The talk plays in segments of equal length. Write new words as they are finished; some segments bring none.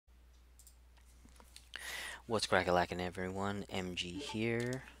What's crack-a-lackin' everyone, MG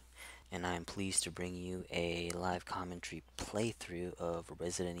here, and I am pleased to bring you a live commentary playthrough of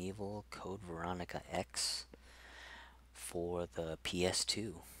Resident Evil Code Veronica X for the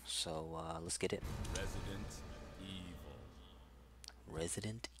PS2. So let's get it. Resident Evil.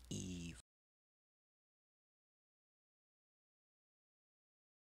 Resident Evil.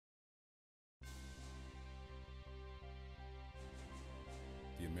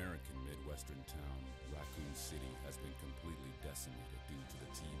 The American Midwestern town, Raccoon City, has been completely decimated due to the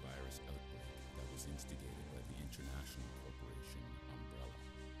T-virus outbreak that was instigated by the international corporation Umbrella.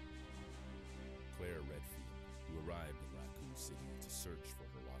 Claire Redfield, who arrived in Raccoon City to search for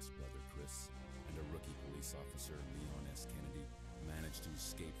her lost brother Chris, and a rookie police officer, Leon S. Kennedy, managed to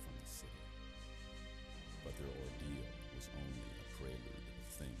escape from the city. But their ordeal was only a prelude of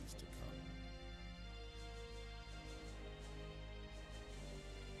things to come.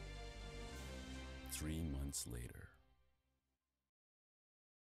 3 months later.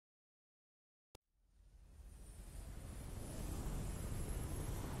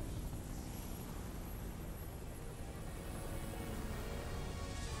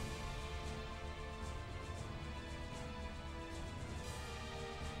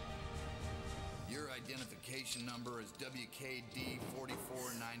 Your identification number is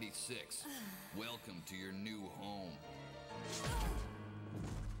WKD4496. Welcome to your new home.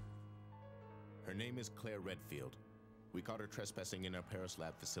 Her name is Claire Redfield. We caught her trespassing in our Paris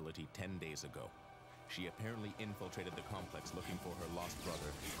lab facility 10 days ago. She apparently infiltrated the complex looking for her lost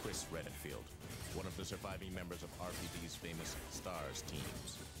brother, Chris Redfield, one of the surviving members of RPD's famous STARS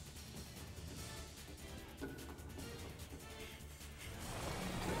teams.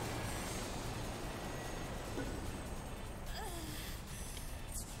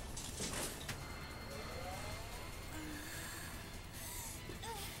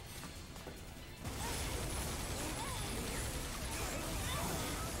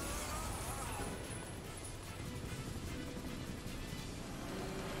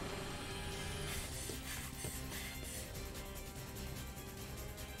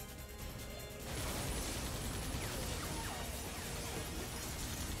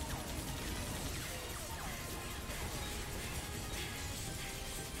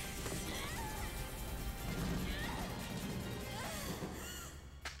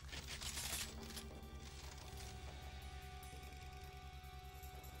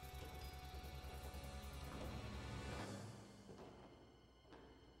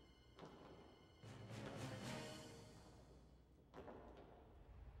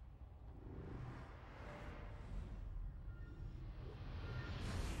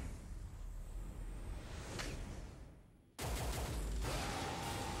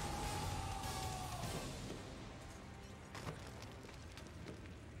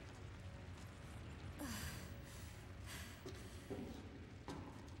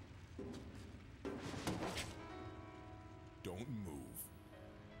 Don't move.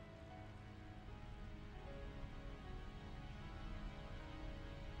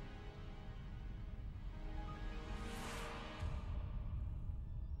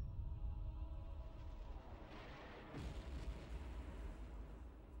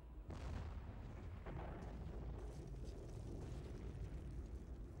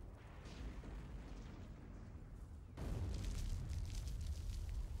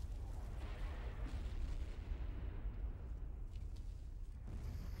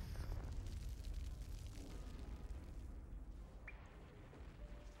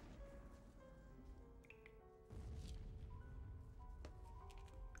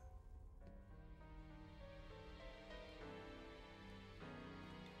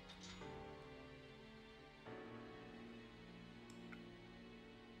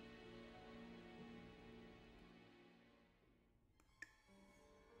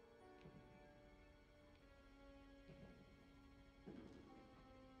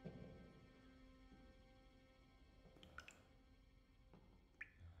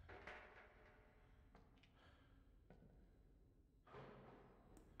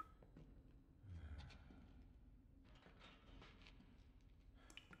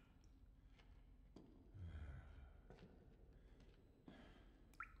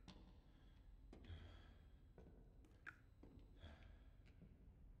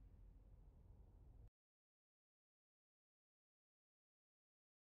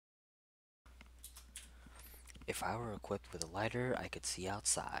 If I were equipped with a lighter, I could see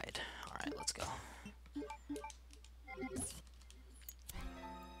outside. Alright, let's go.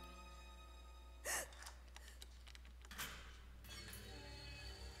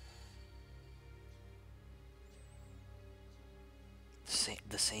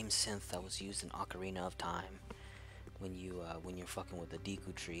 same synth that was used in Ocarina of Time when you're fucking with the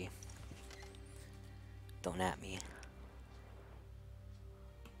Deku tree. Don't at me.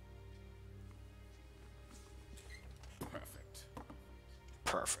 Perfect.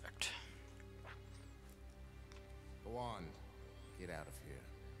 Perfect. Go on. Get out of here.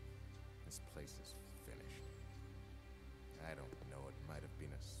 This place is finished. I don't know, it might have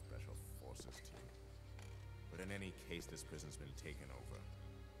been a special forces team. But in any case, this prison's been taken over.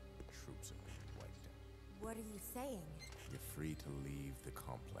 Troops have been wiped out. What are you saying? You're free to leave the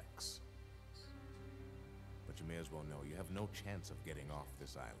complex. But you may as well know you have no chance of getting off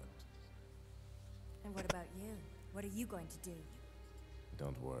this island. And what about you? What are you going to do?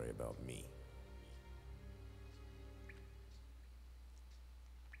 Don't worry about me.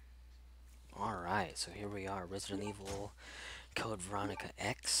 Alright, so here we are, Resident Evil Code Veronica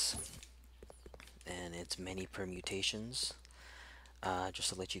X. And its many permutations. Just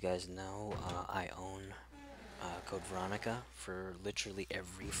to let you guys know, I own Code Veronica for literally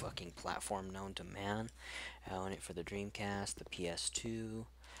every fucking platform known to man. I own it for the Dreamcast, the PS2,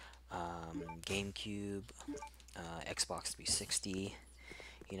 GameCube, Xbox 360,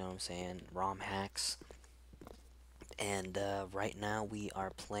 you know what I'm saying, ROM hacks. And right now we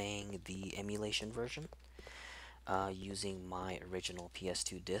are playing the emulation version using my original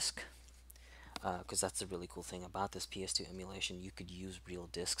PS2 disc. Because that's the really cool thing about this PS2 emulation. You could use real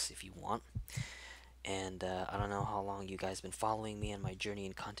discs if you want. And I don't know how long you guys been following me on my journey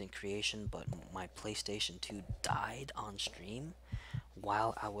in content creation, but my PlayStation 2 died on stream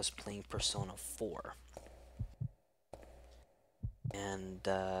while I was playing Persona 4. And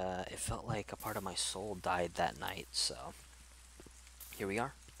it felt like a part of my soul died that night, so here we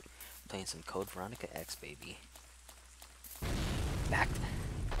are, playing some Code Veronica X, baby.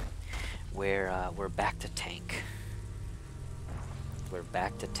 We're back to tank. We're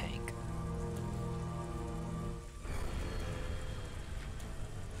back to tank.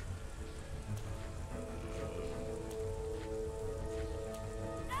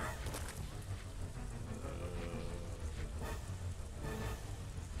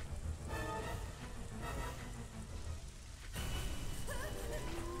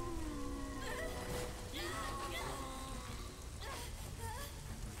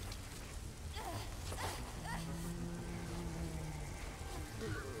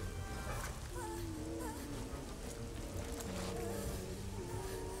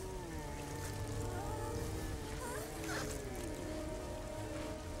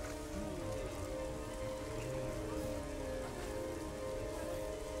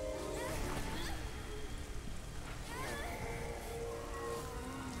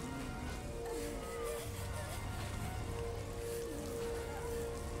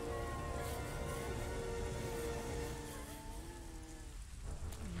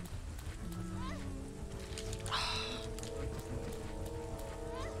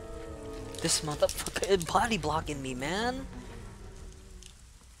 This motherfucker is body blocking me, man.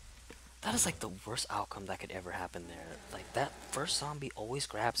 That is like the worst outcome that could ever happen there. Like, that first zombie always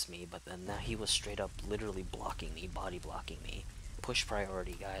grabs me, but then now he was straight up literally blocking me, body blocking me. Push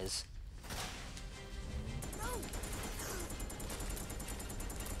priority, guys.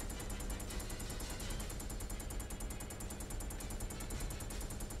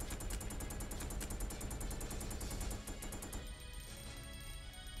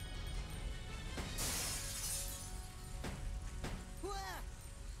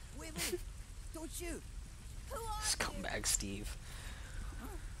 Shoot! Scumbag Steve. Huh?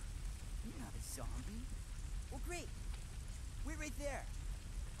 You're not a zombie. Well, great. Wait right there.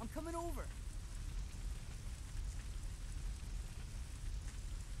 I'm coming over.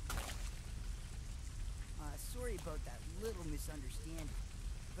 Sorry about that little misunderstanding,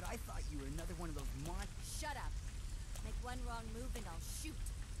 but I thought you were another one of those Shut up. Make one wrong move and I'll shoot.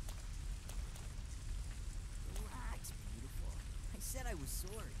 Relax, beautiful. I said I was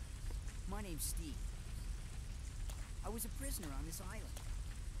sorry. My name's Steve. I was a prisoner on this island.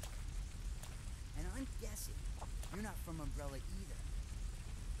 And I'm guessing you're not from Umbrella either.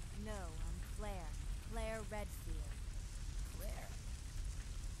 No, I'm Claire. Claire Redfield. Claire?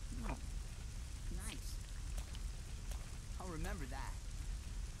 Nice. I'll remember that.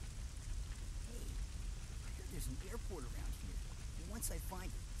 Hey, I heard there's an airport around here. And once I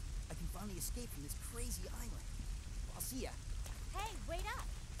find it, I can finally escape from this crazy island. I'll see ya. Hey, wait up!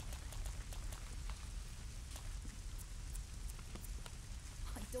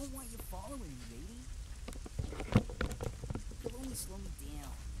 I don't want you following me, lady. You'll only slow me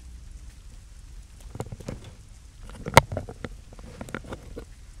down.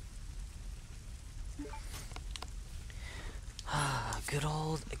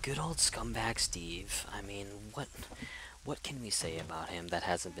 Good old scumbag Steve. I mean, what can we say about him that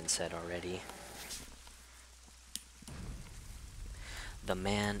hasn't been said already? The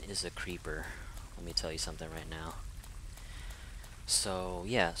man is a creeper. Let me tell you something right now. So,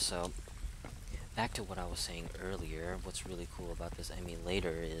 yeah, so back to what I was saying earlier, what's really cool about this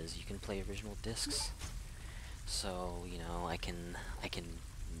emulator is you can play original discs. So, you know, I can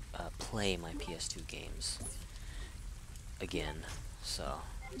play my PS2 games again. So,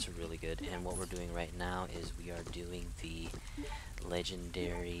 it's really good. And what we're doing right now is we are doing the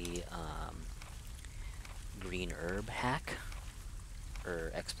legendary green herb hack,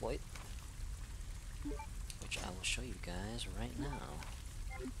 or exploit, which I will show you guys right now.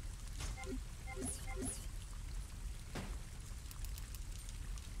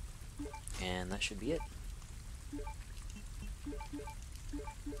 And that should be it.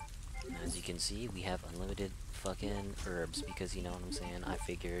 As you can see, we have unlimited fucking herbs, because, you know what I'm saying, I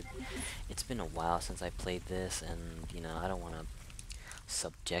figured it's been a while since I played this, and, you know, I don't want to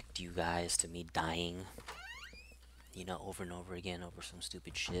subject you guys to me dying, you know, over and over again over some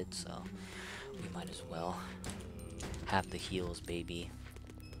stupid shit, so we might as well have the heals, baby.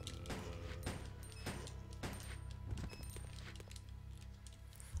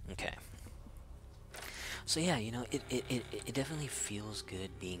 Okay. So yeah, you know, it definitely feels good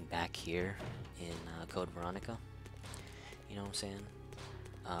being back here in Code Veronica. You know what I'm saying?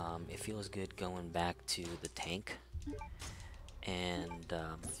 It feels good going back to the tank. And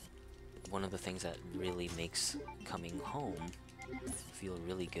one of the things that really makes coming home feel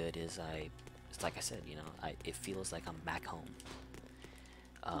really good is it's like I said, you know, it feels like I'm back home.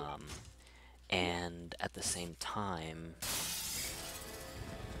 And at the same time,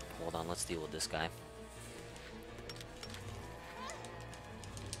 hold on, let's deal with this guy.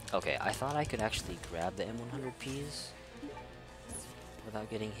 Okay, I thought I could actually grab the M100Ps without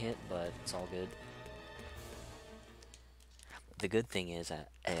getting hit, but it's all good. The good thing is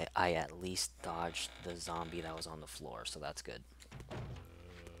I at least dodged the zombie that was on the floor, so that's good.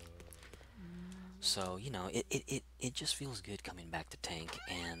 So, you know, it just feels good coming back to tank,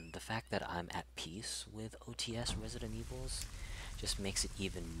 and the fact that I'm at peace with OTS Resident Evils just makes it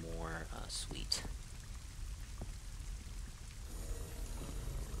even more sweet.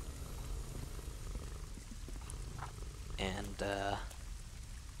 And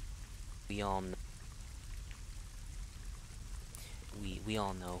we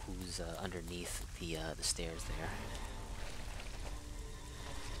all know who's underneath the stairs there.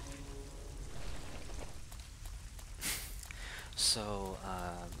 So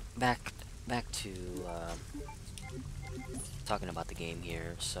back to talking about the game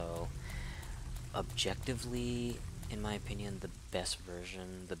here. So objectively, in my opinion, the best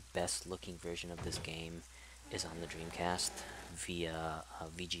looking version of this game is on the Dreamcast via a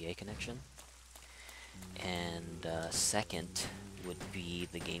VGA connection. And second would be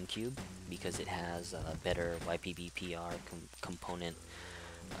the GameCube, because it has a better YPBPR component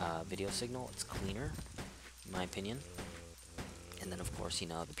video signal. It's cleaner, in my opinion. And then, of course, you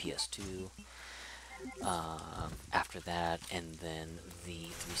know, the PS2 after that, and then the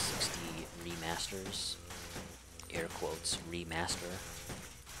 360 remasters, air quotes, remaster,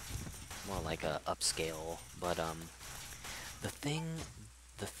 more like a upscale. But the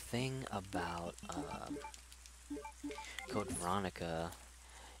thing about Code Veronica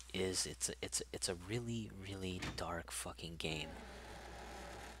is it's a really dark fucking game.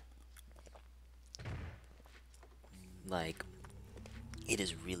 Like, it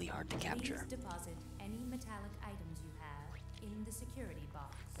is really hard to capture. Please deposit any metallic items you have in the security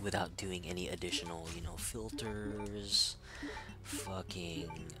box. Without doing any additional, you know, filters, fucking,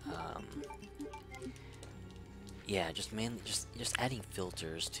 yeah, just adding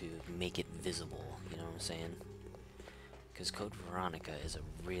filters to make it visible, you know what I'm saying? Because Code Veronica is a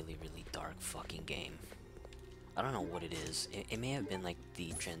really dark fucking game. I don't know what it is. It may have been like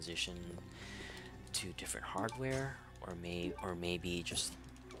the transition to different hardware, or maybe just,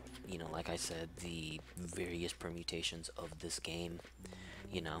 you know, like I said, the various permutations of this game,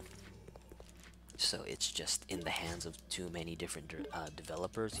 you know. So it's just in the hands of too many different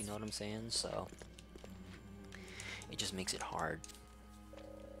developers, you know what I'm saying? So it just makes it hard.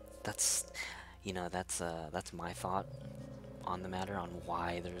 That's, you know, that's my thought on the matter, on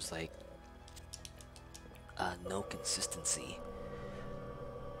why there's like no consistency.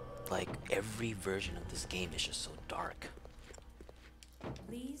 Like, every version of this game is just so dark.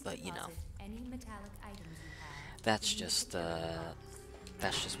 Please But, you know, any metallic items you have that's in the just security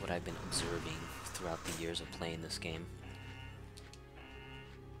box. what I've been observing throughout the years of playing this game.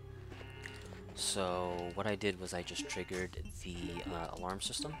 So what I did was I just triggered the alarm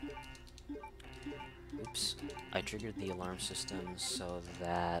system. Oops. I triggered the alarm system so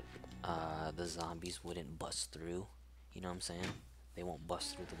that the zombies wouldn't bust through. You know what I'm saying? They won't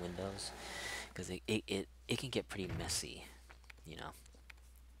bust through the windows. Because it can get pretty messy, you know,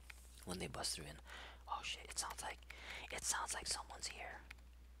 when they bust through in. Oh shit, it sounds like someone's here.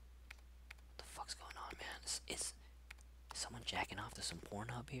 What the fuck's going on, man? Is someone jacking off to some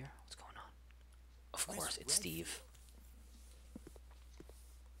Pornhub here? What's going on? Of course, it's Steve.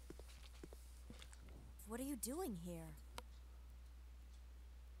 What are you doing here?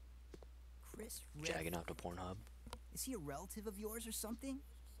 Chris Jacking off to Pornhub. Is he a relative of yours or something?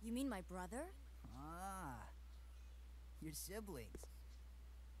 You mean my brother? Ah, your siblings.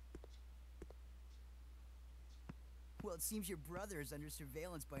 Well, it seems your brother is under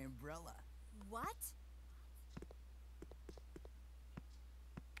surveillance by Umbrella. What?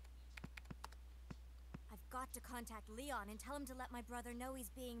 I've got to contact Leon and tell him to let my brother know he's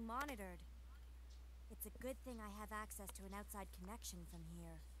being monitored. It's a good thing I have access to an outside connection from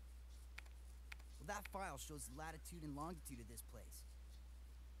here. Well, that file shows the latitude and longitude of this place.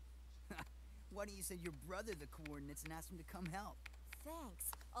 Why don't you send your brother the coordinates and ask him to come help?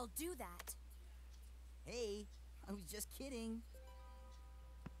 Thanks. I'll do that. Hey, I was just kidding.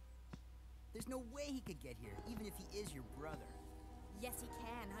 There's no way he could get here, even if he is your brother. Yes, he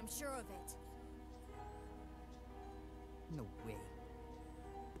can. I'm sure of it. No way.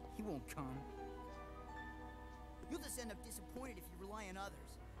 He won't come. You'll just end up disappointed if you rely on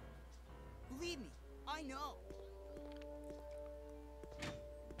others. Believe me, I know.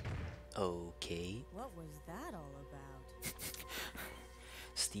 Okay. What was that all about?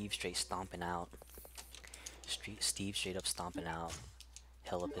 Steve straight stomping out. Steve straight up stomping out.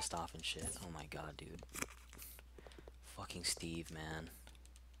 Hella pissed off and shit. Oh my god, dude. Fucking Steve, man.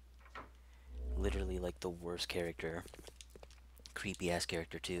 Literally like the worst character. Creepy ass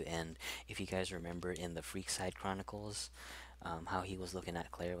character too. And if you guys remember in the Freakside Chronicles, how he was looking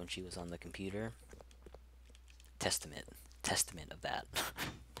at Claire when she was on the computer. Testament of that.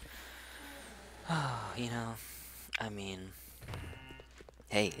 You know, I mean,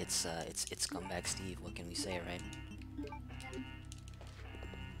 hey, it's scumbag Steve. What can we say, right?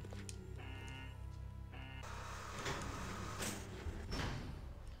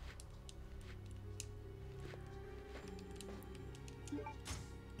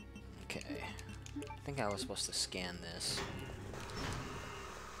 Okay, I think I was supposed to scan this.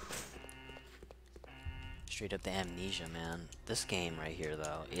 Straight up the amnesia, man. This game right here,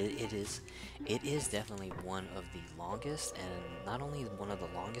 though, it is definitely one of the longest, and not only one of the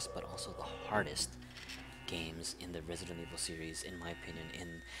longest, but also the hardest games in the Resident Evil series, in my opinion,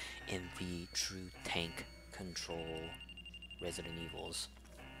 in the true tank control Resident Evils.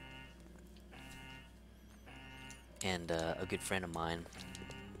 And a good friend of mine,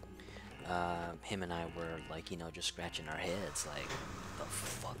 him and I were like, you know, just scratching our heads, like, the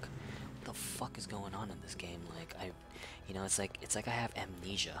fuck. What the fuck is going on in this game? Like, you know, it's like I have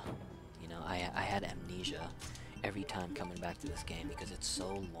amnesia. You know, I had amnesia every time coming back to this game because it's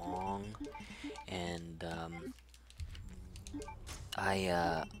so long, and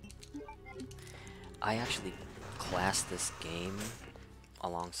I actually class this game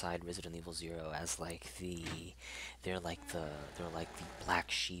alongside Resident Evil 0 as like they're like the black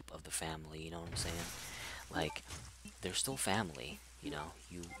sheep of the family. You know what I'm saying? Like, they're still family. You know,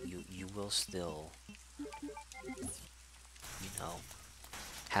 you will still, you know,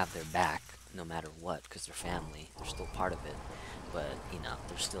 have their back no matter what, because they're family. They're still part of it. But, you know,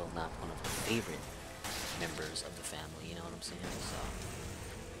 they're still not one of the favorite members of the family, you know what I'm saying? So,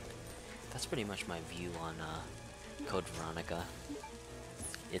 that's pretty much my view on Code Veronica.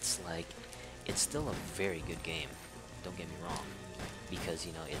 It's like, it's still a very good game, don't get me wrong, because,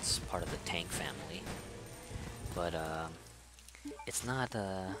 you know, it's part of the tank family. But, it's not,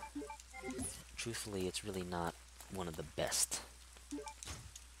 truthfully, it's really not one of the best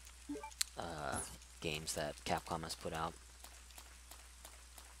games that Capcom has put out.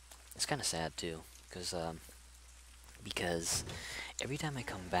 It's kind of sad too, because every time I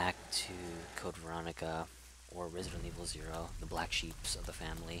come back to Code Veronica or Resident Evil 0, the black sheeps of the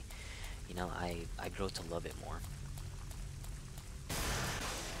family, you know, I grow to love it more.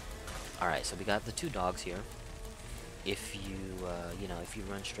 Alright, so we got the two dogs here. If you, you know, if you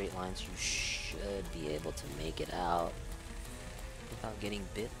run straight lines, you should be able to make it out without getting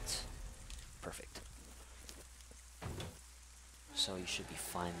bit. Perfect. So you should be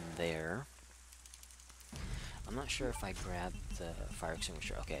fine there. I'm not sure if I grabbed the fire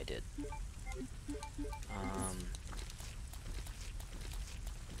extinguisher. Okay, I did.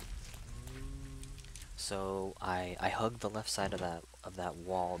 So I hugged the left side of that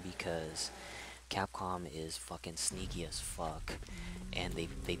wall because Capcom is fucking sneaky as fuck, and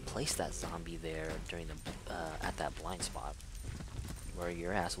they placed that zombie there during the at that blind spot where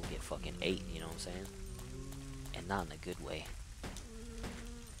your ass will get fucking ate. You know what I'm saying? And not in a good way.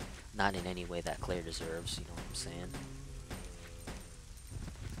 Not in any way that Claire deserves. You know what I'm saying?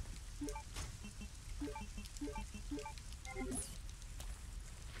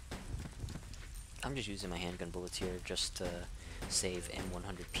 I'm just using my handgun bullets here just to save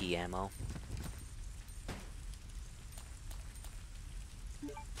M100P ammo.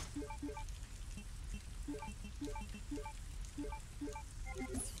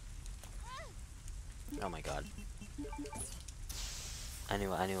 Oh my god. I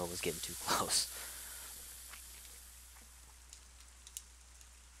knew I was getting too close.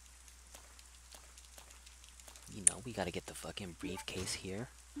 You know, we gotta get the fucking briefcase here.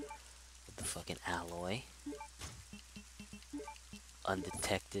 With the fucking alloy.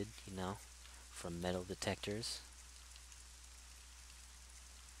 Undetected, you know, from metal detectors.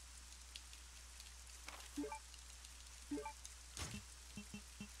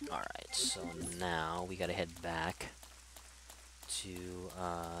 Alright, so now we gotta head back to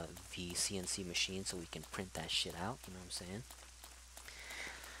the CNC machine so we can print that shit out, you know what I'm saying?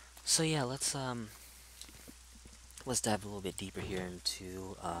 So yeah, let's dive a little bit deeper here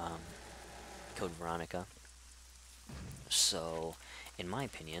into Code Veronica. So, in my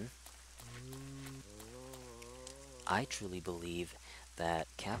opinion, I truly believe that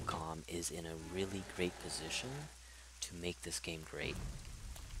Capcom is in a really great position to make this game great.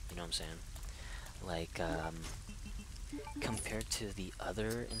 You know what I'm saying? Like, compared to the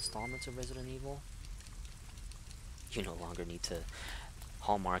other installments of Resident Evil, you no longer need to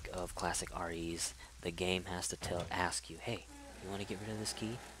hallmark of classic REs. The game has to ask you, hey, you want to get rid of this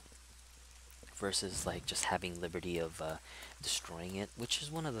key? Versus like just having liberty of destroying it, which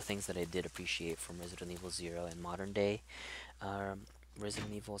is one of the things that I did appreciate from Resident Evil 0 and modern day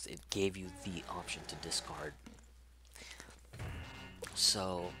Resident Evils. It gave you the option to discard.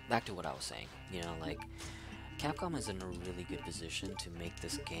 So back to what I was saying, you know, like Capcom is in a really good position to make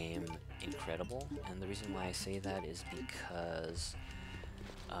this game incredible, and the reason why I say that is because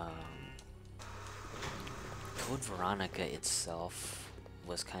Code Veronica itself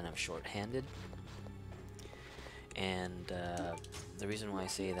was kind of short-handed, and the reason why I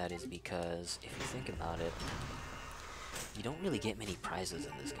say that is because if you think about it, you don't really get many prizes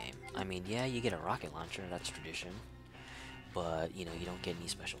in this game. I mean, yeah, you get a rocket launcher, that's tradition, but you know, you don't get any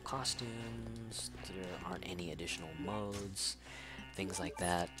special costumes, there aren't any additional modes, things like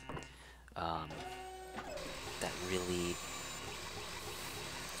that, that really,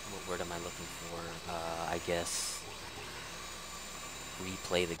 what word am I looking for, I guess,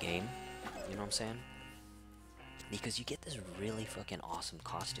 replay the game, you know what I'm saying? Because you get this really fucking awesome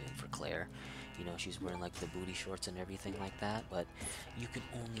costume for Claire. You know, she's wearing like the booty shorts and everything like that, but you can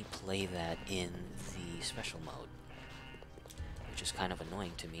only play that in the special mode, which is kind of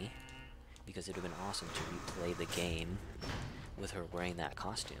annoying to me, because it would have been awesome to replay the game with her wearing that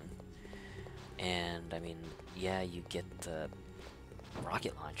costume. And I mean, yeah, you get the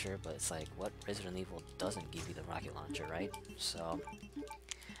rocket launcher, but it's like, what Resident Evil doesn't give you the rocket launcher, right? So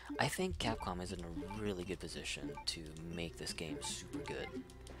I think Capcom is in a really good position to make this game super good,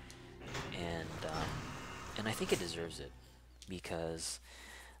 and I think it deserves it, because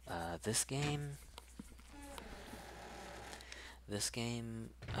this game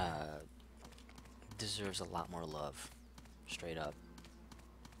deserves a lot more love, straight up.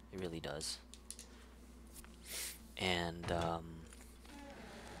 It really does. And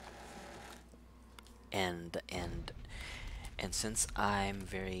and since I'm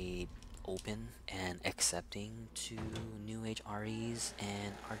very open and accepting to New Age REs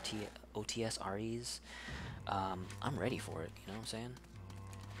and OTS REs, I'm ready for it, you know what I'm saying?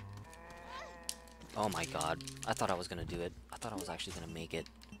 Oh my god, I thought I was gonna do it. I thought I was actually gonna make it.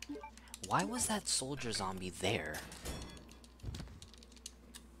 Why was that soldier zombie there?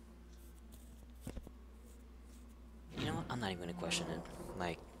 You know what, I'm not even gonna question it.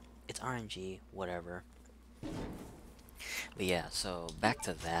 Like, it's RNG, whatever. But yeah, so back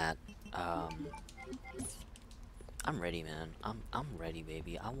to that. I'm ready, man. I'm ready,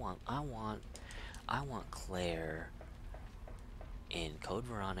 baby. I want Claire in Code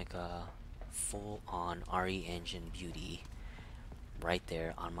Veronica, full on RE Engine beauty, right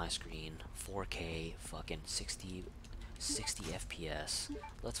there on my screen, 4K, fucking 60 FPS.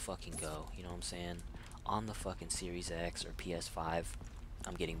 Let's fucking go. You know what I'm saying? On the fucking Series X or PS5.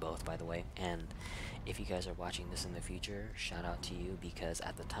 I'm getting both, by the way. And if you guys are watching this in the future, shout out to you, because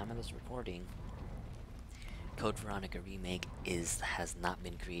at the time of this recording, Code Veronica remake has not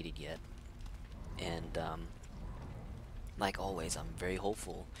been created yet, and like always, I'm very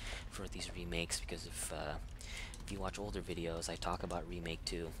hopeful for these remakes because if you watch older videos, I talk about Remake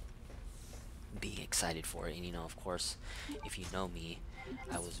 2, being excited for it, and you know, of course, if you know me,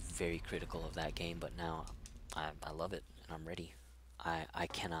 I was very critical of that game, but now I love it and I'm ready. I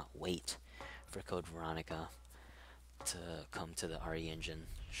cannot wait for Code Veronica to come to the RE engine,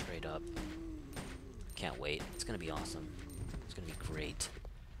 straight up. Can't wait. It's gonna be awesome. It's gonna be great.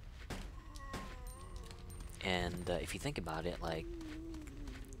 And if you think about it, like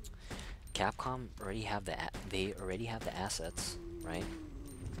Capcom they already have the assets, right?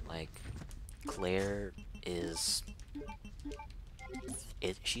 Like Claire is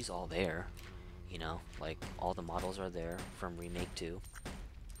she's all there, you know, like all the models are there from Remake 2.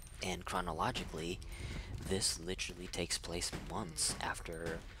 And chronologically, this literally takes place months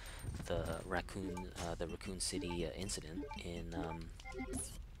after the Raccoon City incident in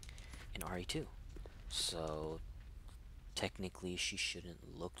RE2. So technically, she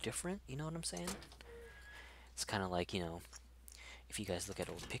shouldn't look different. You know what I'm saying? It's kind of like, you know, if you guys look at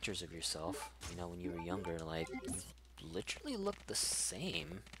old pictures of yourself, you know, when you were younger, like you literally look the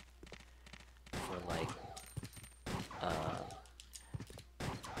same for uh,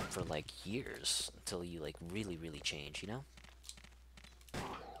 like years until you like really change. You know?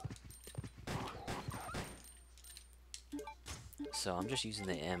 So I'm just using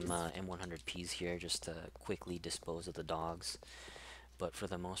the M100Ps here just to quickly dispose of the dogs. But for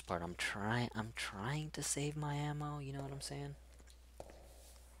the most part, I'm trying to save my ammo, you know what I'm saying?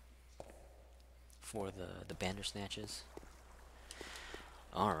 For the Bandersnatches.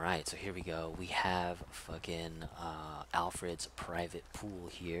 Alright, so here we go. We have fucking Alfred's private pool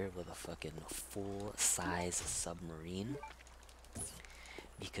here with a fucking full-size submarine.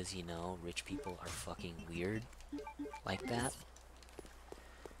 Because, you know, rich people are fucking weird like that.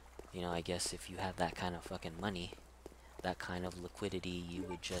 You know, I guess if you have that kind of fucking money, that kind of liquidity, you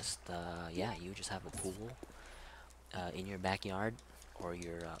would just, yeah, you would just have a pool in your backyard or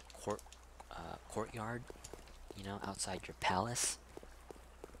your courtyard, you know, outside your palace,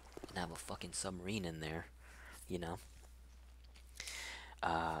 and have a fucking submarine in there, you know.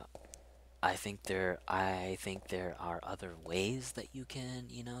 I think there are other ways that you can,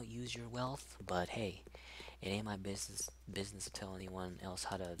 you know, use your wealth, but hey, it ain't my business to tell anyone else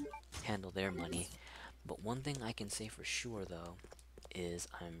how to handle their money. But one thing I can say for sure, though, is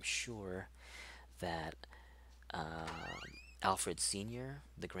I'm sure that Alfred Sr.,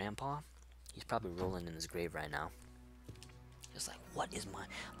 the grandpa, he's probably rolling in his grave right now. Just like, what is my,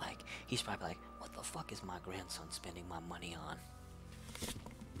 like, he's probably like, what the fuck is my grandson spending my money on?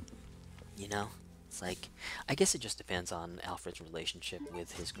 You know? It's like, I guess it just depends on Alfred's relationship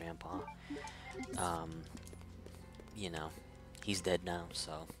with his grandpa. You know, he's dead now,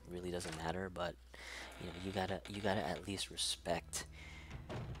 so it really doesn't matter, but you know, you gotta at least respect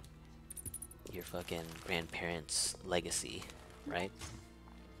your fucking grandparents' legacy, right?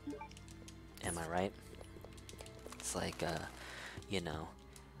 Am I right? It's like, you know,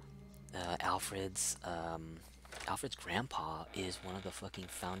 Alfred's grandpa is one of the fucking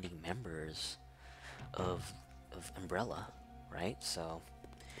founding members of Umbrella, right? So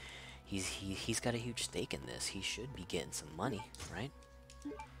he's got a huge stake in this. He should be getting some money, right?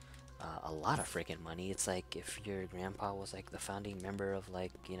 A lot of freaking money. It's like if your grandpa was like the founding member of,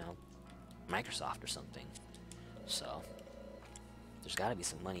 like, you know, Microsoft or something. So there's got to be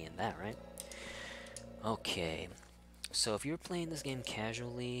some money in that, right? Okay. So if you were playing this game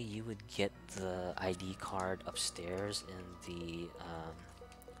casually, you would get the ID card upstairs in the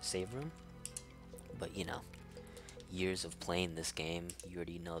save room. But, you know, years of playing this game, you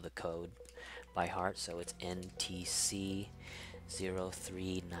already know the code by heart. So it's NTC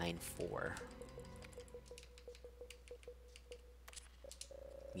 0394.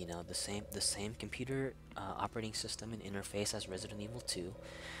 You know, the same computer operating system and interface as Resident Evil 2,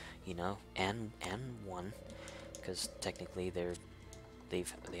 you know, and 1, because technically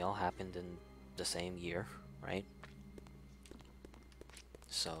they all happened in the same year, right?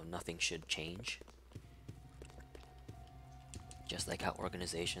 So nothing should change. Just like how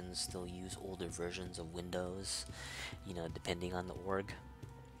organizations still use older versions of Windows, you know, depending on the org.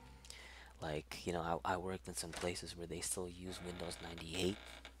 Like, you know, I worked in some places where they still use Windows 98,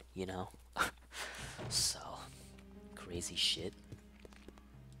 you know? So, crazy shit.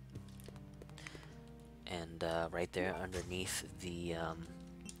 And right there underneath the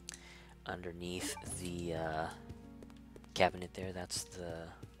cabinet there, that's the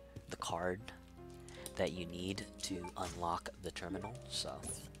card that you need to unlock the terminal. So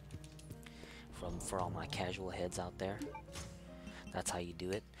for all my casual heads out there. That's how you do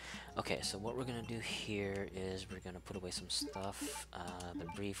it. Okay, so what we're gonna do here is we're gonna put away some stuff. The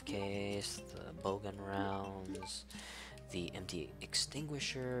briefcase, the bowgun rounds, the empty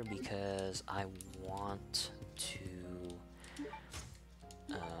extinguisher, because I want to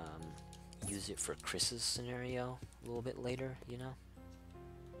use it for Chris's scenario a little bit later, you know?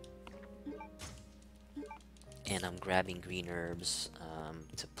 And I'm grabbing green herbs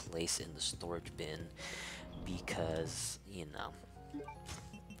to place in the storage bin because, you know,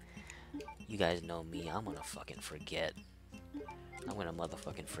 you guys know me, I'm gonna fucking forget. I'm gonna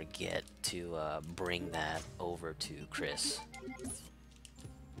motherfucking forget to bring that over to Chris.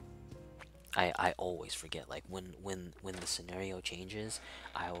 I always forget, like when the scenario changes,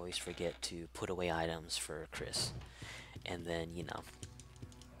 I always forget to put away items for Chris. And then, you know,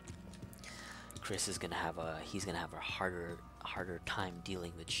 Chris is gonna have a harder time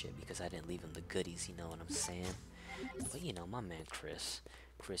dealing with shit because I didn't leave him the goodies, you know what I'm saying? But you know, my man Chris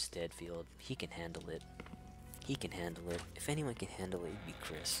Deadfield, he can handle it. He can handle it. If anyone can handle it, it'd be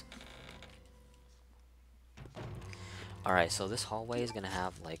Chris. Alright, so this hallway is gonna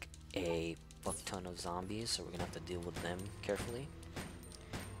have like a fuck ton of zombies, so we're gonna have to deal with them carefully.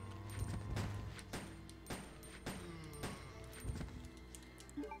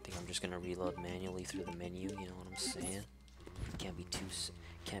 I think I'm just gonna reload manually through the menu, you know what I'm saying? Can't be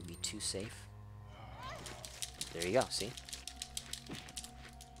too safe. There you go, see?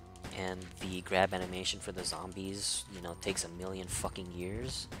 And the grab animation for the zombies, you know, takes a million fucking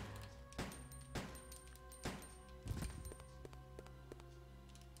years.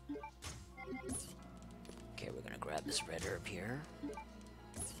 Okay, we're gonna grab this red herb here.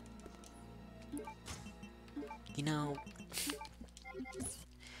 You know,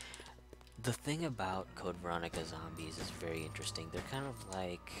 the thing about Code Veronica zombies is very interesting. They're kind of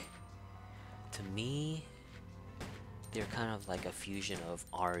like, to me, they're kind of like a fusion of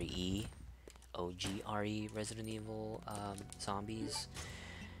RE, OG RE Resident Evil zombies,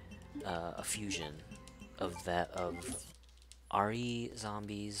 a fusion of that of RE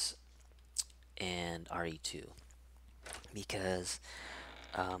zombies and RE2, because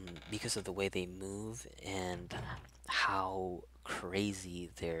of the way they move and how crazy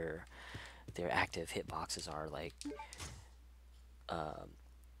their active hitboxes are. Like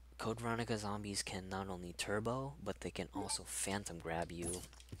Code Veronica zombies can not only turbo, but they can also phantom grab you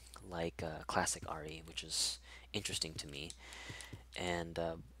like classic RE, which is interesting to me. And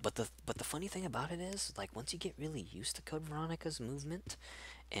but the funny thing about it is, like, once you get really used to Code Veronica's movement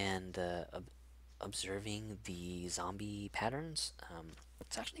and observing the zombie patterns,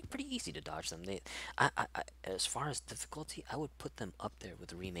 it's actually pretty easy to dodge them. As far as difficulty, I would put them up there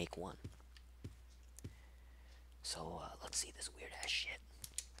with Remake 1. So let's see this weird ass shit.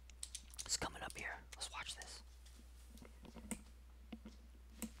 It's coming up here. Let's watch this.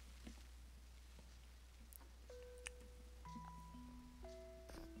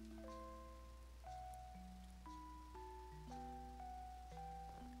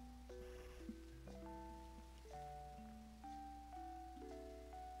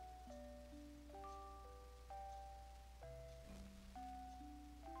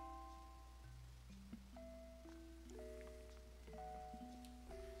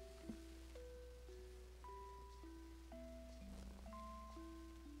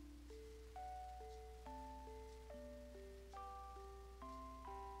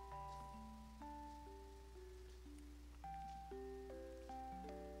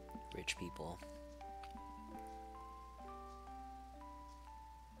 Rich people.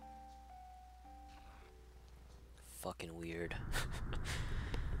 Fucking weird.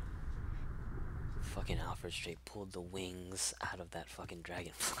 Fucking Alfred straight pulled the wings out of that fucking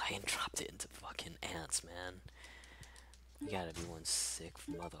dragonfly and dropped it into fucking ants, man. You gotta be one sick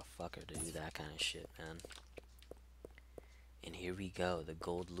motherfucker to do that kind of shit, man. And here we go, the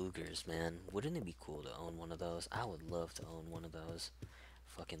gold Lugers, man. Wouldn't it be cool to own one of those? I would love to own one of those.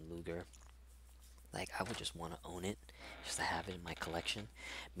 Fucking Luger. Like, I would just want to own it, just to have it in my collection.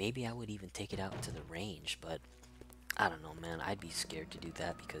 Maybe I would even take it out to the range, but I don't know, man. I'd be scared to do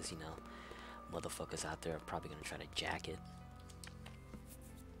that because, you know, motherfuckers out there are probably going to try to jack it.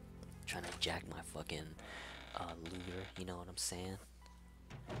 Trying to jack my fucking Luger, you know what I'm saying?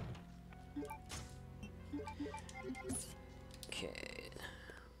 Okay.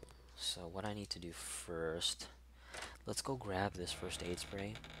 So what I need to do first, let's go grab this first aid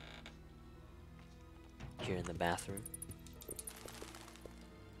spray here in the bathroom.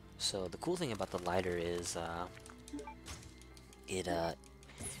 So the cool thing about the lighter is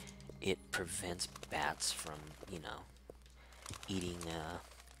it prevents bats from, you know, eating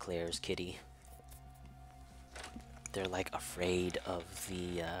Claire's kitty. they're like afraid of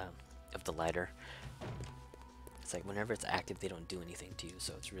the lighter. It's like whenever it's active, they don't do anything to you,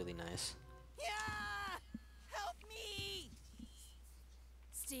 so it's really nice. Yeah! Help me!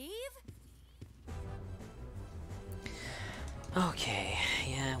 Steve? Okay,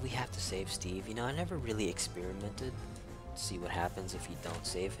 yeah, we have to save Steve. You know, I never really experimented to see what happens if you don't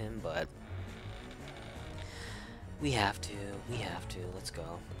save him, but we have to. We have to. Let's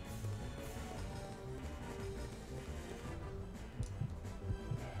go.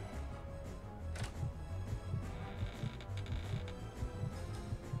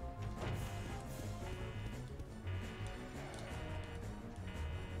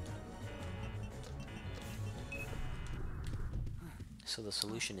 So the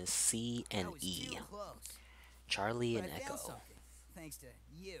solution is C and That was E. too close. Charlie But and I Echo. found something, thanks to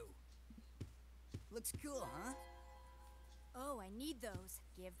you. Looks cool, huh? Oh, I need those.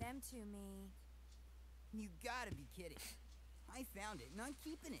 Give them to me. You gotta be kidding. I found it and I'm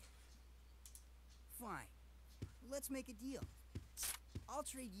keeping it. Fine. Let's make a deal. I'll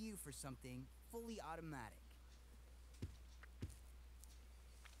trade you for something fully automatic.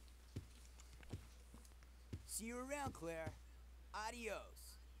 See you around, Claire.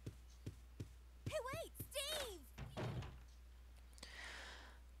 Adios. Hey, wait, Steve!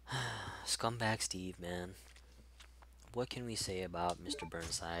 Scumbag Steve, man. What can we say about Mr.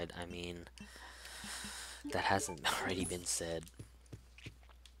 Burnside? I mean, that hasn't already been said.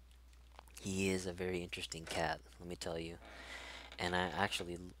 He is a very interesting cat, let me tell you. And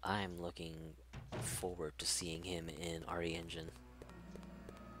I'm looking forward to seeing him in RE Engine.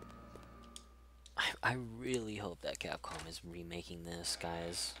 I really hope that Capcom is remaking this,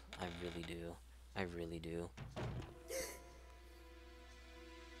 guys. I really do. I really do.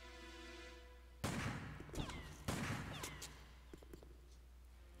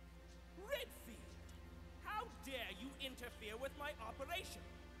 Redfield! How dare you interfere with my operation?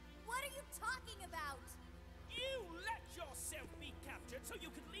 What are you talking about? You let yourself be captured so you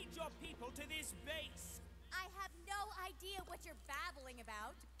could lead your people to this base! I have no idea what you're babbling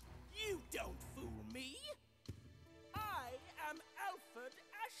about. You don't fool me! I am Alfred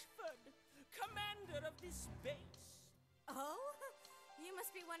Ashford, commander of this base. Oh? You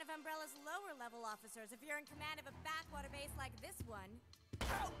must be one of Umbrella's lower level officers if you're in command of a backwater base like this one.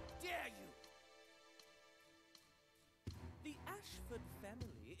 How dare you! The Ashford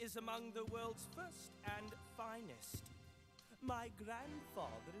family is among the world's first and finest. My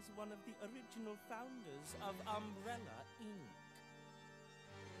grandfather is one of the original founders of Umbrella, Inc.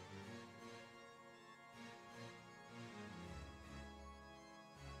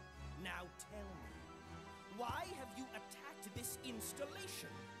 Now tell me, why have you attacked this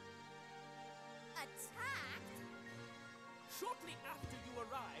installation? Attacked? Shortly after you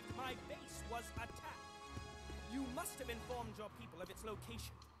arrived, my base was attacked. You must have informed your people of its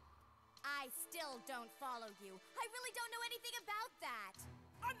location. I still don't follow you. I really don't know anything about that.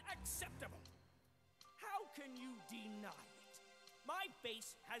 Unacceptable! How can you deny it? My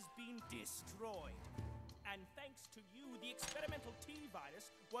base has been destroyed. And thanks to you, the experimental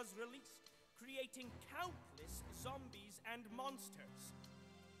T-virus was released, creating countless zombies and monsters.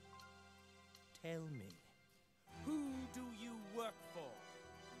 Tell me, who do you work for?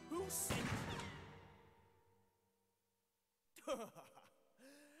 Who sent you?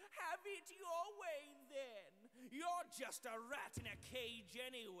 Have it your way, then. You're just a rat in a cage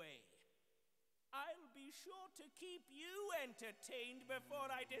anyway. I'll be sure to keep you entertained before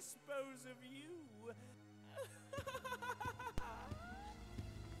I dispose of you.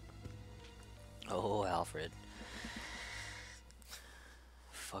 Oh, Alfred.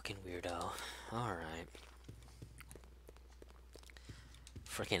 Fucking weirdo. Alright.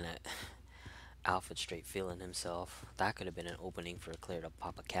 Freaking Alfred straight feeling himself. That could have been an opening for Claire to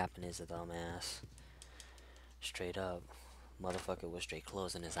pop a cap in his dumbass. Straight up. Motherfucker was straight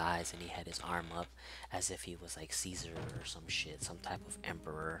closing his eyes and he had his arm up as if he was like Caesar or some shit. Some type of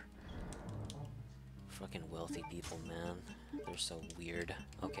emperor. Fucking wealthy people, man. They're so weird.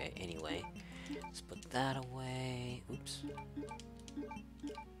 Okay, anyway. Let's put that away. Oops.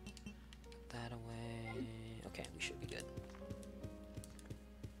 Put that away. Okay, we should be good.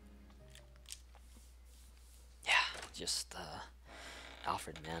 Yeah, just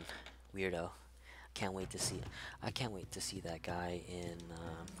Alfred, man. Weirdo. I can't wait to see that guy in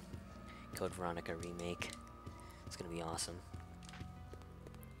Code Veronica remake. It's gonna be awesome.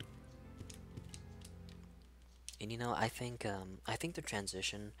 And you know, I think the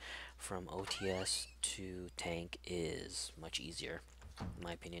transition from OTS to tank is much easier, in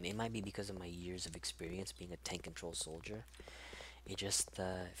my opinion. It might be because of my years of experience being a tank control soldier. It just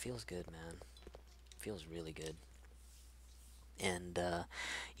it feels good, man. It feels really good. And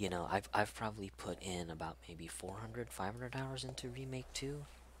you know, I've probably put in about maybe 400, 500 hours into Remake 2,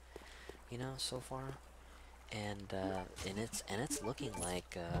 you know, so far. And it's looking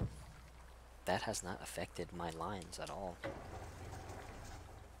like that has not affected my lines at all.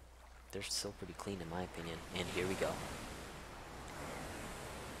 They're still pretty clean in my opinion. And here we go.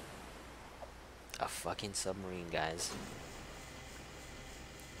 A fucking submarine, guys.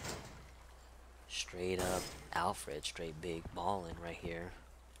 Straight up Alfred, straight big ballin' right here.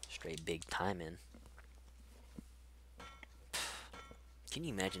 Straight big timing. Can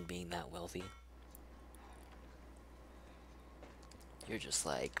you imagine being that wealthy? You're just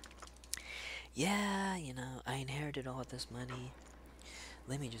like, yeah, you know, I inherited all this money.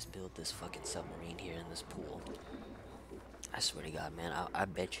 Let me just build this fucking submarine here in this pool. I swear to God, man, I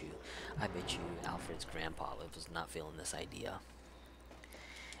bet you Alfred's grandpa was not feeling this idea.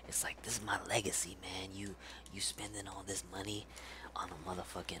 It's like, this is my legacy, man. You spending all this money on a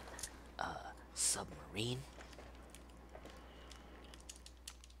motherfucking submarine.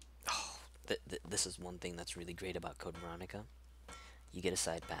 Oh, this is one thing that's really great about Code Veronica. You get a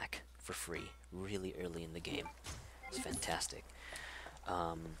side pack for free really early in the game. It's fantastic.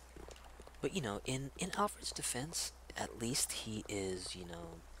 But you know, in Alfred's defense, at least he is, you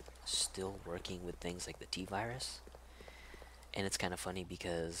know, still working with things like the T-virus. And it's kind of funny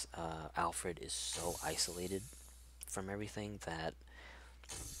because Alfred is so isolated from everything that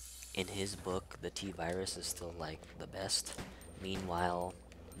in his book, the T-virus is still like the best. Meanwhile,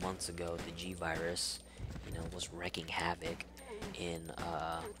 months ago, the G-virus, you know, was wreaking havoc in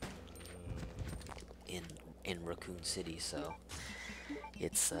in Raccoon City. So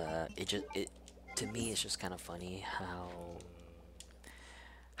it's to me it's just kind of funny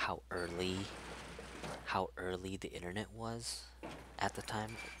how early the internet was at the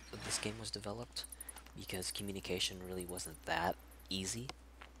time this game was developed, because communication really wasn't that easy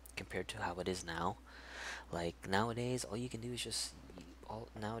compared to how it is now. Like nowadays, all you can do is just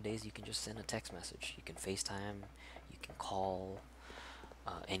nowadays you can just send a text message, you can FaceTime, you can call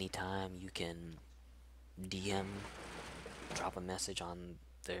anytime, you can DM, drop a message on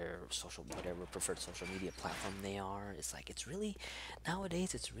their whatever preferred social media platform they are. It's like, it's really,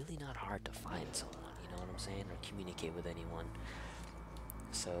 nowadays it's really not hard to find someone, you know what I'm saying, or communicate with anyone.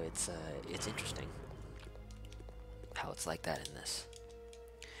 So it's interesting how it's like that in this.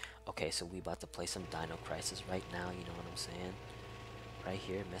 Okay, so we about to play some Dino Crisis right now, you know what I'm saying? Right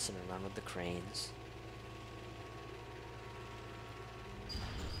here, messing around with the cranes.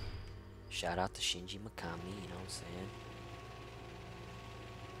 Shout out to Shinji Mikami, you know what I'm saying?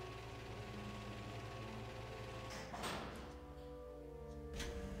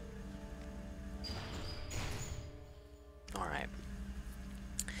 Alright.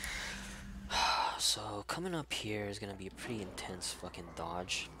 So, coming up here is going to be a pretty intense fucking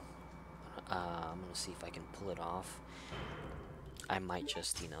dodge. I'm going to see if I can pull it off. I might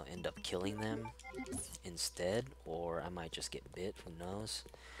just, you know, end up killing them instead, or I might just get bit, who knows.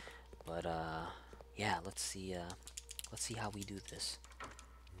 But, yeah, let's see how we do this.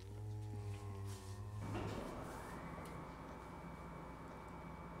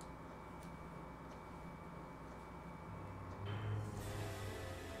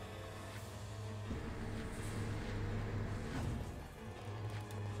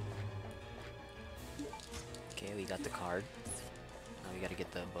 Okay, we got the card. Now we gotta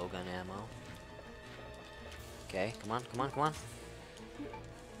get the bowgun ammo. Okay, come on, come on, come on.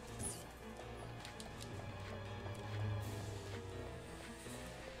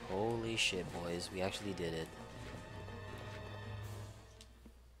 Holy shit, boys, we actually did it.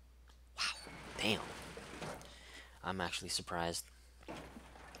 Wow, damn. I'm actually surprised.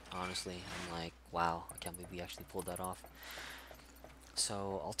 Honestly, I'm like, wow, I can't believe we actually pulled that off.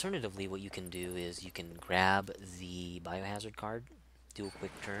 So, alternatively, what you can do is you can grab the biohazard card, do a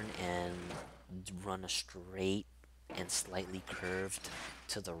quick turn, and run a straight and slightly curved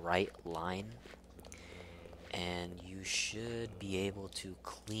to the right line. And you should be able to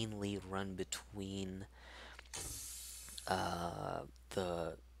cleanly run between all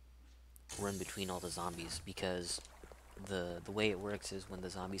the zombies, because the way it works is when the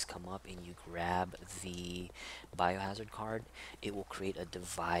zombies come up and you grab the biohazard card, it will create a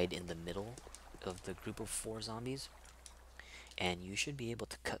divide in the middle of the group of 4 zombies, and you should be able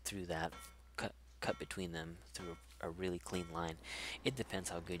to cut through that, cut between them through a really clean line. It depends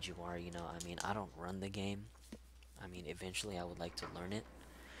how good you are, you know. I mean, I don't run the game. I mean, eventually I would like to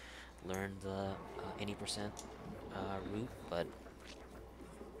learn the 80% route, but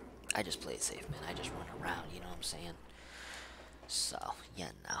I just play it safe, man. I just run around, you know what I'm saying? So,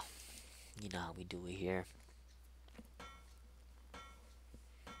 yeah, no. You know how we do it here.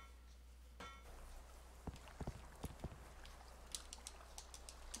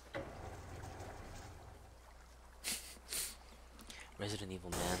 Resident Evil,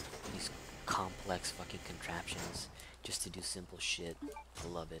 man. These complex fucking contraptions just to do simple shit. I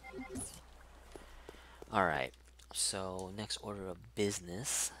love it. Alright, so next order of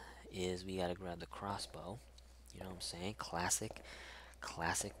business is we gotta grab the crossbow. You know what I'm saying?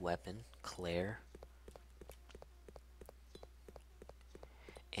 Classic weapon, Claire.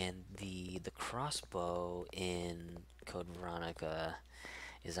 And the crossbow in Code Veronica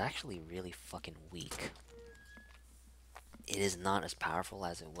is actually really fucking weak. It is not as powerful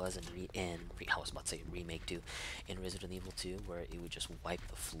as it was I was about to say remake 2, in Resident Evil 2, where it would just wipe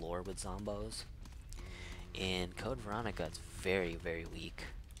the floor with zombos. In Code Veronica, it's very, very weak.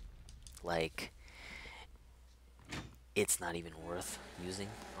 Like, it's not even worth using,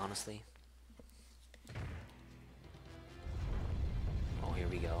 honestly. Oh, here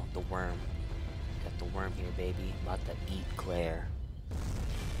we go. The worm. Got the worm here, baby. About to eat Claire.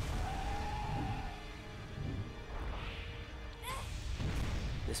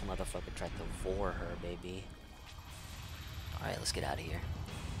 This motherfucker tried to vor her, baby. Alright, let's get out of here.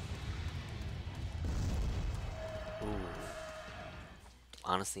 Ooh.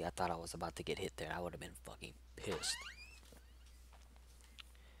 Honestly, I thought I was about to get hit there. I would have been fucking pissed.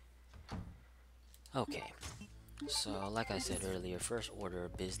 Okay. So, like I said earlier, first order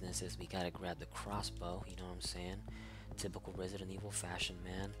of business is we gotta grab the crossbow, you know what I'm saying? Typical Resident Evil fashion,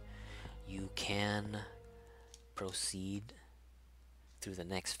 man. You can proceed through the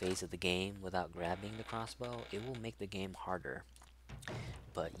next phase of the game without grabbing the crossbow. It will make the game harder.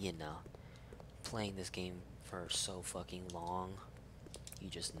 But, you know, playing this game for so fucking long, you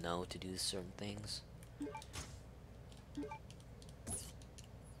just know to do certain things.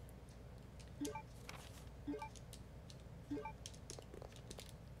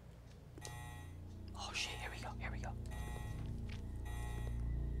 Oh shit, here we go, here we go.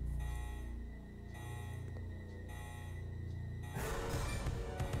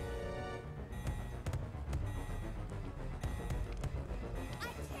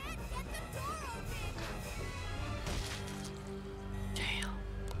 Damn.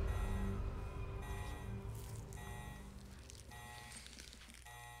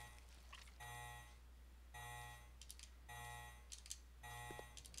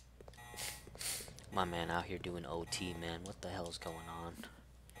 My man out here doing OT, man. What the hell is going on?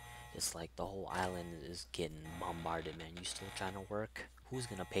 It's like the whole island is getting bombarded, man. You still trying to work? Who's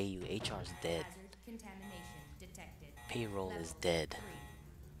gonna pay you? HR's dead. Hazard contamination detected. Payroll Level is dead.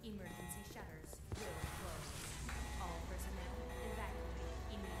 3. Emergency shutters will close. All personnel evacuate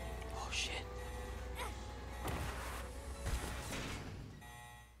immediately. Oh shit.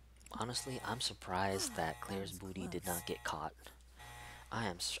 Honestly, I'm surprised that Claire's booty did not get caught. I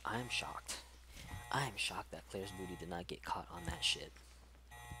am shocked. I am shocked that Claire's booty did not get caught on that shit.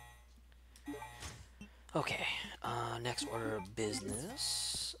 Okay, next order of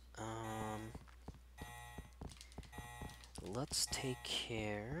business. Let's take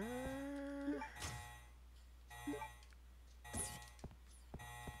care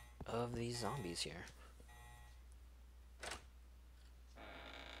of these zombies here.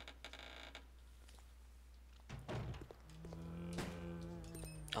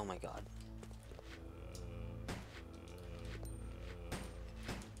 Oh my god.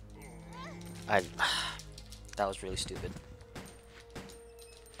 That was really stupid.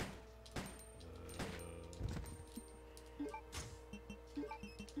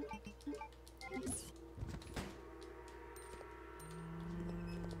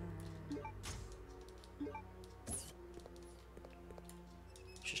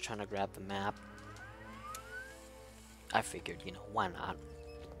 Just trying to grab the map. I figured, you know, why not?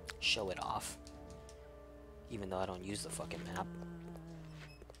 Show it off. Even though I don't use the fucking map.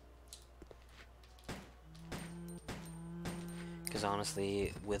 Because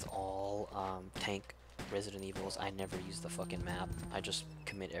honestly, with all tank Resident Evils, I never use the fucking map. I just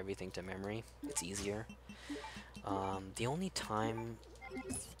commit everything to memory. It's easier. The only time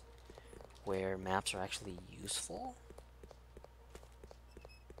where maps are actually useful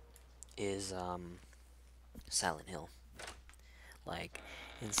is Silent Hill. Like,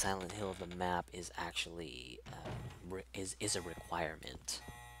 in Silent Hill, the map is actually is a requirement.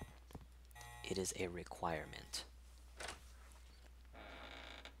 It is a requirement.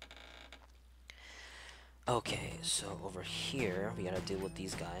 Okay, so over here, we gotta deal with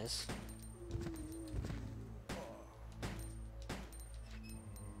these guys.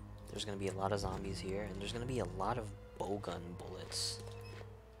 There's gonna be a lot of zombies here, and there's gonna be a lot of bowgun bullets.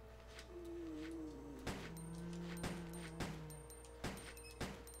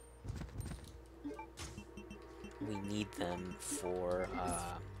 We need them for,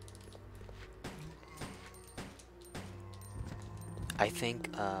 I think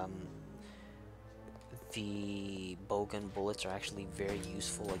the bowgun bullets are actually very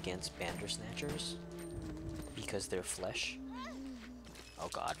useful against Bandersnatchers because they're flesh. Oh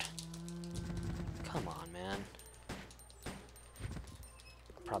god. Come on, man.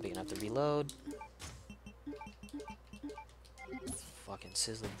 Probably gonna have to reload. Fucking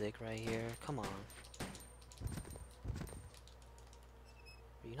sizzle dick right here. Come on.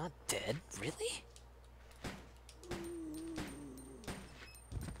 Are you not dead? Really?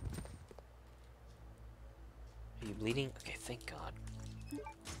 Are you bleeding? Okay, thank god.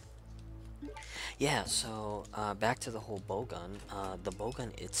 Yeah, so back to the whole bowgun. The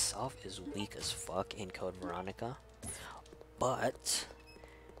bowgun itself is weak as fuck in Code Veronica, but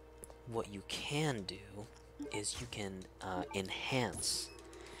what you can do is you can enhance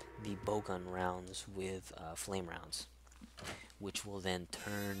the bowgun rounds with flame rounds, which will then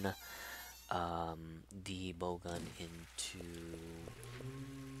turn the bowgun into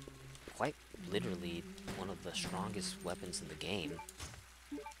quite literally one of the strongest weapons in the game.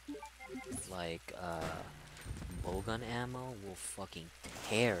 Like, bowgun ammo will fucking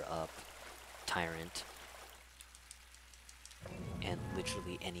tear up Tyrant and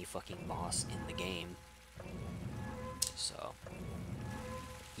literally any fucking boss in the game. So,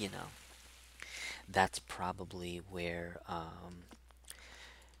 you know, that's probably where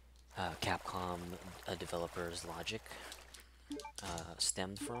Capcom developers' logic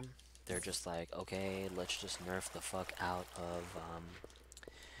stemmed from. They're just like, okay, let's just nerf the fuck out of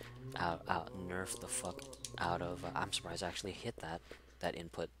nerf the fuck out of. I'm surprised I actually hit that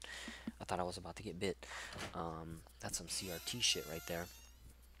input. I thought I was about to get bit. That's some CRT shit right there.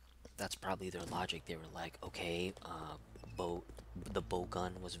 That's probably their logic. They were like, okay, the bow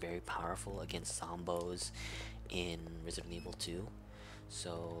gun was very powerful against zombos in Resident Evil 2,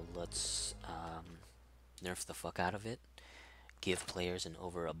 so let's nerf the fuck out of it. Give players an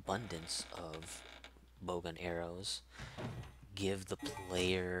overabundance of bowgun arrows. Give the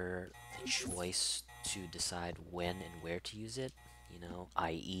player the choice to decide when and where to use it. You know,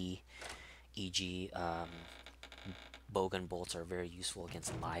 i.e., e.g., bowgun bolts are very useful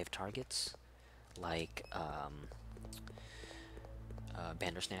against live targets, like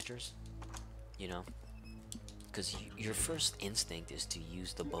Bandersnatchers. You know, because your first instinct is to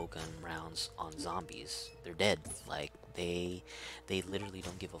use the bowgun rounds on zombies. They're dead. Like, they literally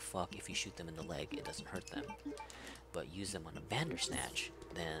don't give a fuck if you shoot them in the leg. It doesn't hurt them. But use them on a Bandersnatch,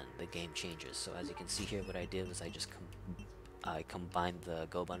 then the game changes. So as you can see here, what I did was I combined the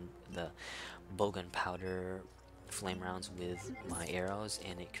bowgun powder flame rounds with my arrows,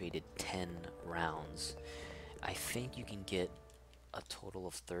 and it created 10 rounds. I think you can get a total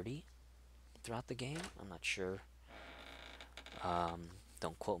of 30 throughout the game. I'm not sure.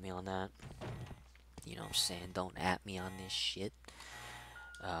 Don't quote me on that. You know what I'm saying? Don't at me on this shit.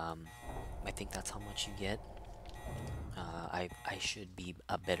 I think that's how much you get. I should be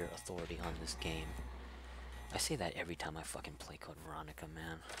a better authority on this game. I say that every time I fucking play Code Veronica,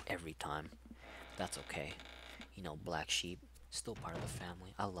 man. Every time. That's okay. You know, black sheep, still part of the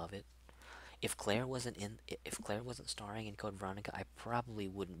family. I love it. If Claire wasn't starring in Code Veronica, I probably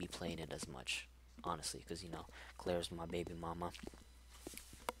wouldn't be playing it as much, honestly, because, you know, Claire's my baby mama.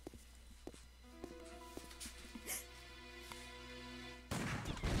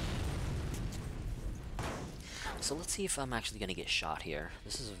 So let's see if I'm actually gonna get shot here.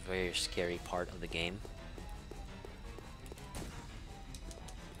 This is a very scary part of the game.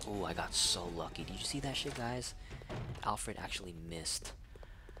 Ooh, I got so lucky. Did you see that shit, guys? Alfred actually missed.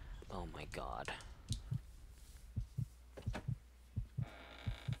 Oh my god.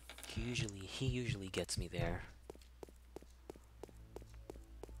 He usually gets me there.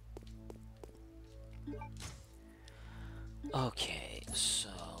 Okay, so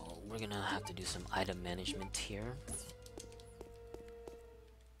we're gonna have to do some item management here.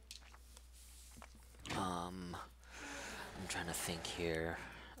 I'm trying to think here.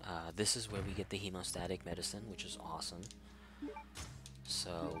 This is where we get the hemostatic medicine, which is awesome.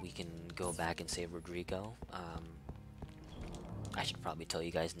 So we can go back and save Rodrigo. I should probably tell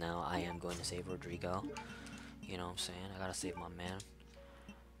you guys now, I am going to save Rodrigo. You know what I'm saying? I gotta save my man.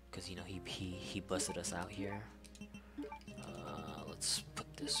 Because, you know, he busted us out here. Let's put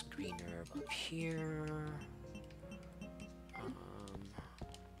this green herb up here.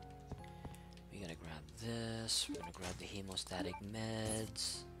 We gotta grab this. We're gonna grab the hemostatic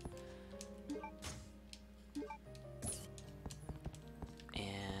meds.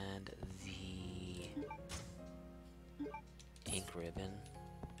 And the ink ribbon.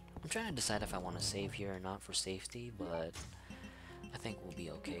 I'm trying to decide if I want to save here or not for safety, but I think we'll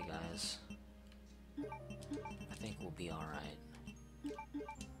be okay, guys. I think we'll be alright.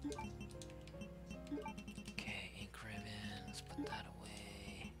 Okay, ink ribbon. Let's put that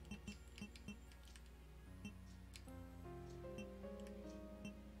away.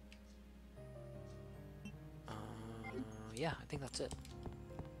 Yeah, I think that's it.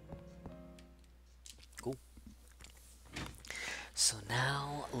 Cool. So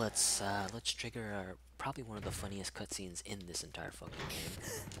now let's trigger our probably one of the funniest cutscenes in this entire fucking game.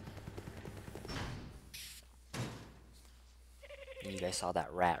 And you guys saw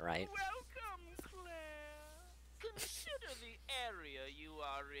that rat, right? Welcome, Claire. Consider the area you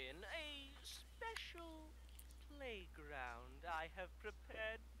are in a special playground I have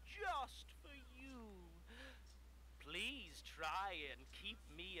prepared just for you. Please try and keep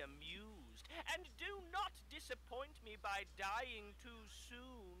me amused, and do not disappoint me by dying too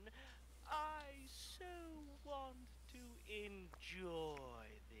soon. I so want to enjoy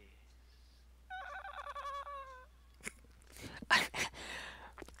this.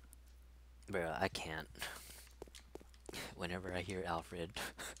 Bro, I can't. Whenever I hear Alfred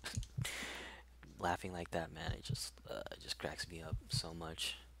laughing like that, man, it just cracks me up so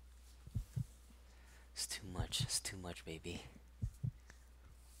much. It's too much. It's too much, baby.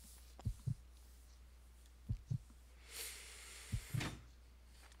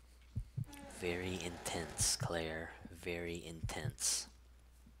 Very intense, Claire. Very intense.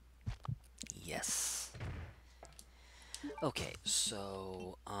 Yes. Okay,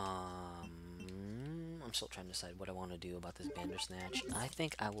 so I'm still trying to decide what I want to do about this Bandersnatch. I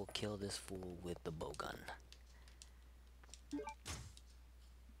think I will kill this fool with the bowgun.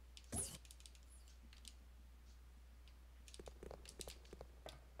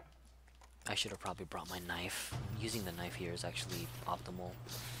 I should have probably brought my knife. Using the knife here is actually optimal.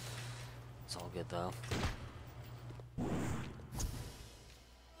 It's all good though.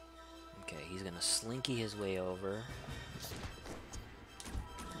 Okay, he's gonna slinky his way over.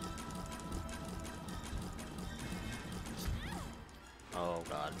 Oh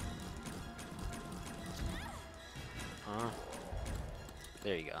god. Huh?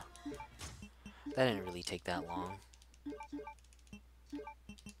 There you go. That didn't really take that long.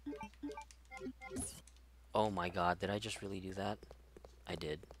 Oh my god, did I just really do that? I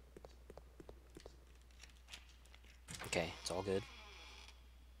did. Okay, it's all good.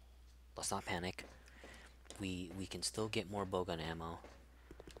 Let's not panic. We can still get more bowgun ammo.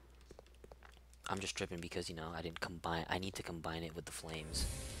 I'm just tripping because, you know, I need to combine it with the flames.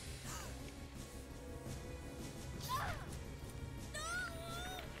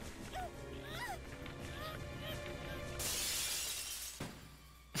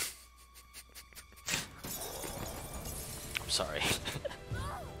 I'm sorry.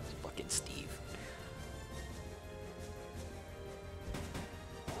 Fucking Steve.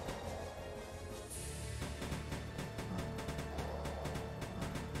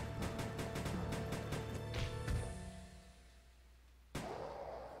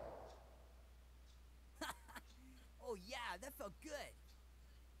 Oh yeah, that felt good.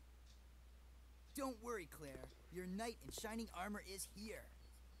 Don't worry, Claire. Your knight in shining armor is here.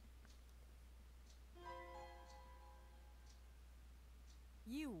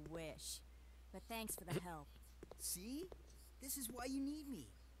 You wish. But thanks for the help. See? This is why you need me.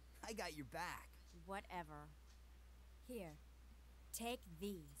 I got your back. Whatever. Here. Take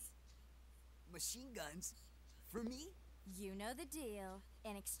these. Machine guns? For me? You know the deal.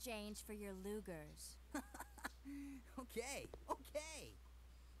 In exchange for your Lugers. Okay, okay.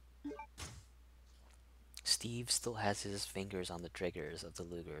 Steve still has his fingers on the triggers of the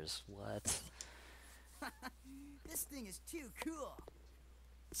Lugers. What? This thing is too cool.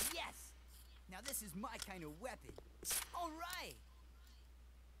 Yes! Now this is my kind of weapon. All right.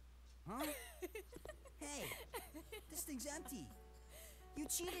 Huh? Hey, this thing's empty. You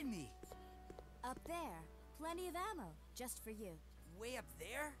cheated me. Up there. Plenty of ammo. Just for you. Way up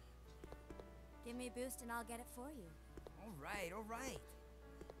there? Give me a boost and I'll get it for you. All right, all right.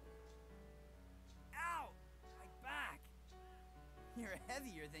 Ow! My back. You're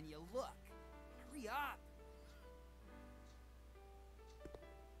heavier than you look. Hurry up.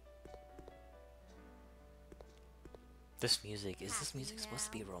 This music, is this music supposed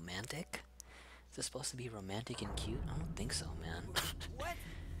to be romantic? Is this supposed to be romantic and cute? I don't think so, man. What?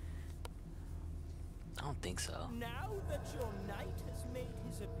 I don't think so. Now that your knight has made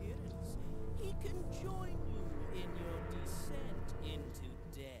his appearance, he can join you in your descent into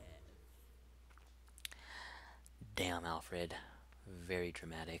death. Damn, Alfred. Very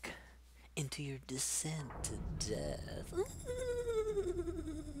dramatic. Into your descent to death.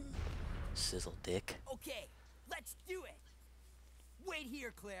 Sizzle dick. Okay, let's do it. Wait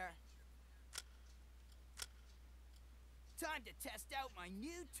here, Claire. Time to test out my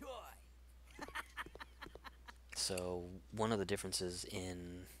new toy. So one of the differences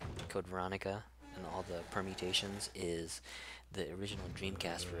in Code Veronica and all the permutations is the original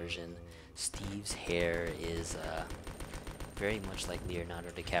Dreamcast version. Steve's hair is very much like Leonardo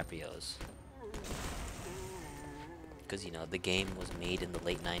DiCaprio's. Because, you know, the game was made in the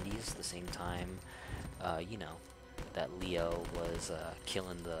late 90s, the same time, you know, that Leo was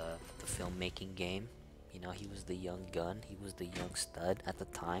killing the filmmaking game. You know, he was the young gun, he was the young stud at the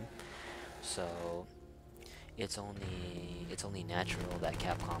time. So it's only natural that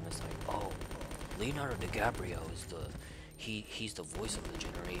Capcom is like, oh, Leonardo DiCaprio is he's the voice of the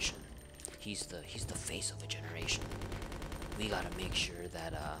generation. He's the face of a generation. We gotta make sure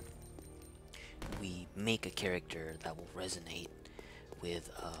that we make a character that will resonate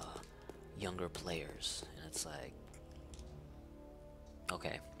with younger players. And it's like,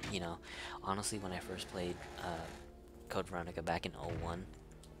 okay, you know, honestly, when I first played Code Veronica back in '01,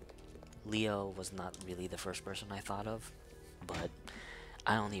 Leo was not really the first person I thought of, but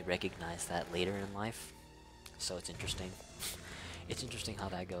I only recognized that later in life, so it's interesting. It's interesting how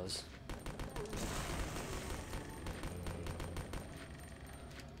that goes.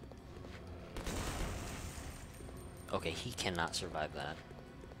 Okay, he cannot survive that.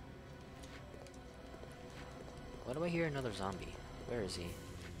 Why do I hear another zombie? Where is he?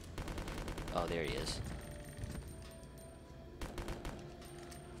 Oh, there he is.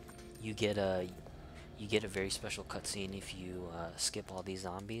 You get a very special cutscene if you skip all these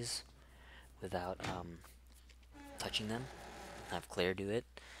zombies without touching them. Have Claire do it.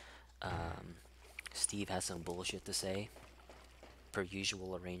 Steve has some bullshit to say, per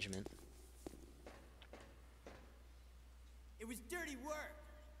usual arrangement. It was dirty work,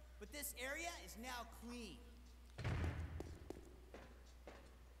 but this area is now clean.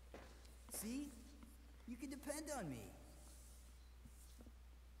 See? You can depend on me.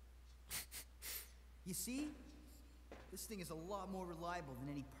 You see? This thing is a lot more reliable than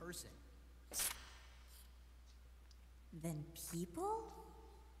any person. Than people?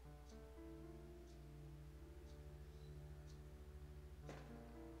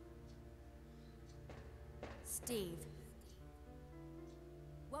 Steve.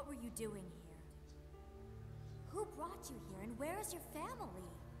 What were you doing here? Who brought you here, and where is your family?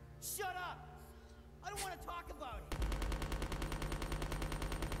 Shut up! I don't want to talk about it!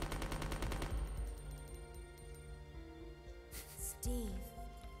 Steve.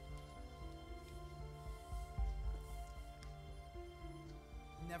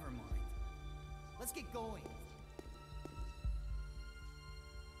 Never mind. Let's get going.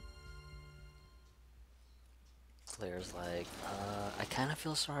 Claire's like, I kind of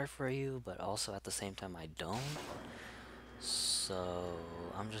feel sorry for you, but also at the same time I don't. So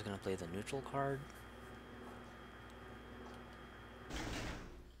I'm just gonna play the neutral card.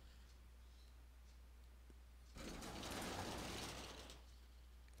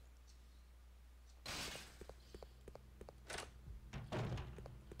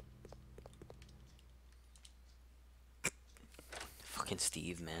 Fucking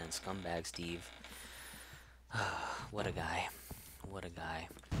Steve, man. Scumbag Steve. What a guy. What a guy.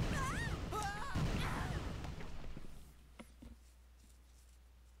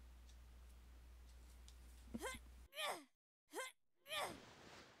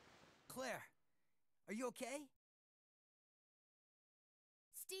 Claire, are you okay?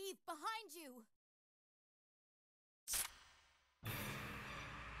 Steve, behind you!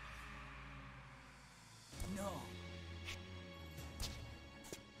 No.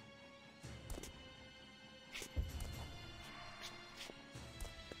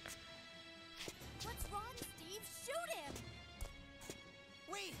 What's wrong, Steve? Shoot him!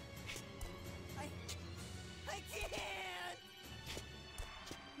 Wait! I can't!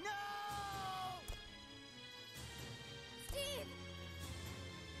 No! Steve!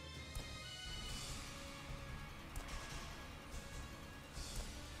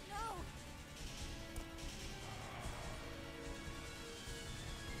 No!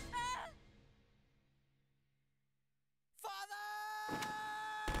 Ah! Father!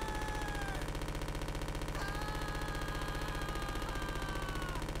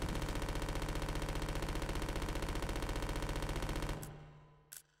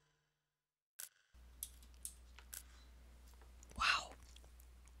 Wow.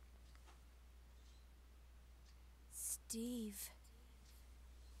 Steve.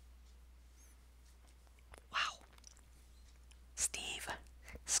 Wow. Steve.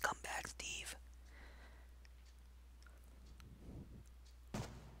 Scumbag Steve.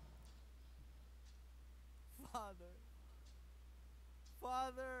 Father.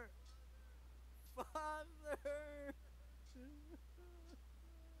 Father. Father.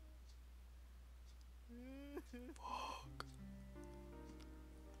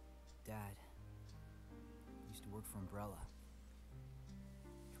 Dad used to work for Umbrella.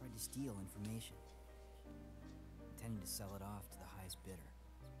 Tried to steal information, intending to sell it off to the highest bidder.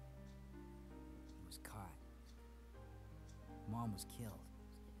 He was caught. Mom was killed.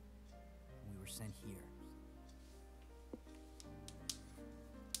 We were sent here.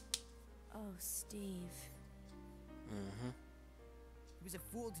 Oh, Steve. Mm-hmm. He was a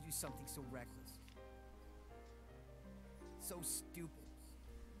fool to do something so reckless. So stupid.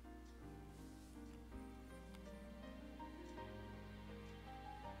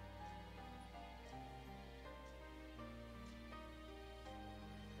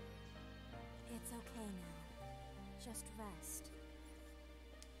 It's okay now. Just rest.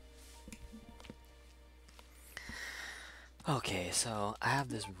 Okay, so I have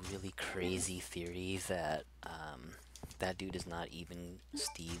this really crazy theory that that dude is not even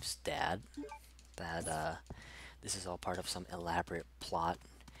Steve's dad. That this is all part of some elaborate plot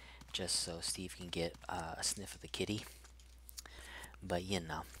just so Steve can get a sniff of the kitty. But you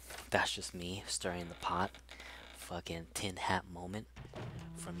know, that's just me stirring the pot. Fucking tin hat moment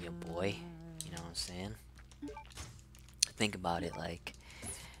from your boy. You know what I'm saying? Think about it, like,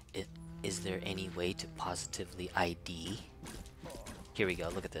 is there any way to positively ID? Here we go,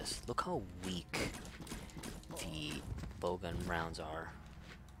 look at this. Look how weak the bowgun rounds are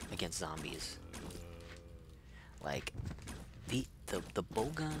against zombies. Like, the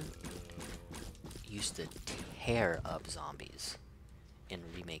bowgun used to tear up zombies in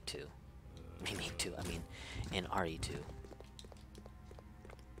Remake 2. Remake 2, I mean, in RE2.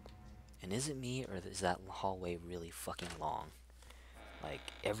 And is it me, or is that hallway really fucking long? Like,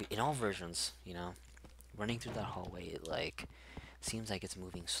 in all versions, you know, running through that hallway, it, like, seems like it's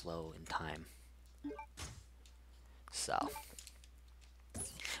moving slow in time. So.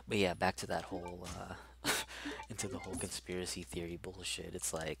 But yeah, back to that whole, into the whole conspiracy theory bullshit.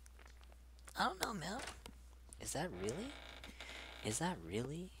 It's like, I don't know, man. Is that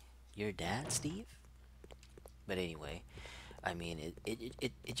really your dad, Steve? But anyway, I mean,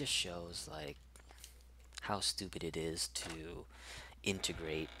 it just shows, like, how stupid it is to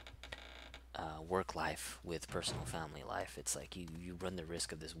integrate work life with personal family life. It's like you run the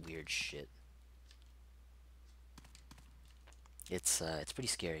risk of this weird shit. It's pretty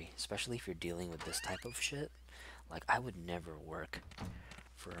scary, especially if you're dealing with this type of shit. Like, I would never work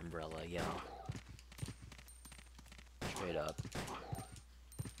for Umbrella, yo. Straight up.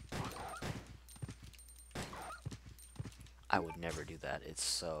 I would never do that. It's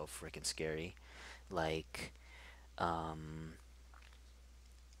so freaking scary. Like, God,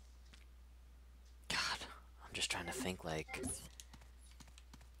 I'm just trying to think, like,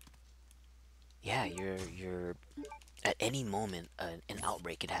 yeah, you're at any moment an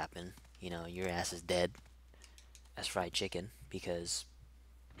outbreak could happen. You know, your ass is dead as fried chicken because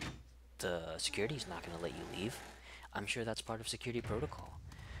the security's not going to let you leave. I'm sure that's part of security protocol.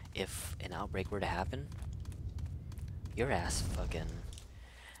 If an outbreak were to happen, your ass is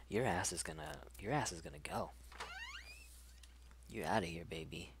gonna go. You're out of here,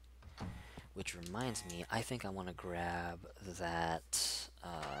 baby. Which reminds me, I think I want to grab that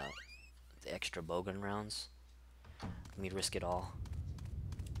the extra bowgun rounds. Let me risk it all.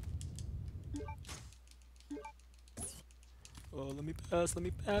 Oh, let me pass, let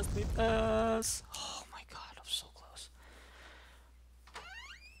me pass, let me pass. Oh my god, I'm so close.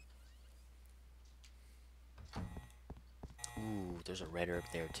 Ooh, there's a red herb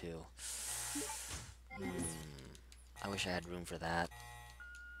there too. I wish I had room for that.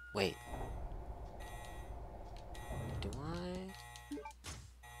 Wait. Do I?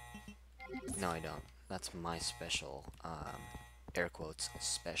 No, I don't. That's my special, air quotes,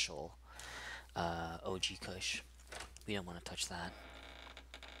 special, OG Kush. We don't want to touch that.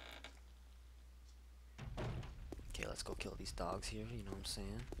 Okay, let's go kill these dogs here, you know what I'm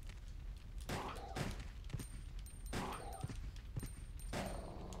saying?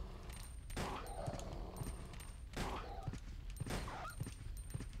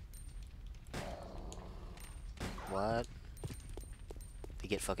 What? They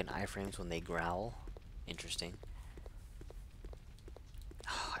get fucking iframes when they growl? Interesting.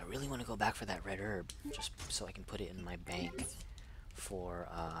 Oh, I really want to go back for that red herb, just so I can put it in my bank for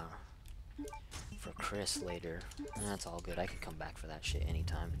Chris later. That's all good. I can come back for that shit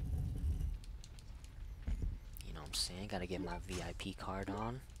anytime. You know what I'm saying? Gotta get my VIP card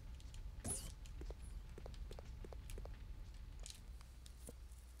on.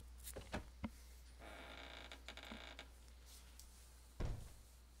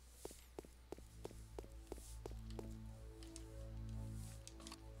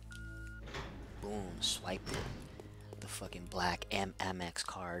 swiped it. The fucking black Amex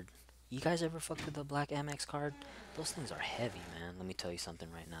card. You guys ever fucked with the black Amex card? Those things are heavy, man. Let me tell you something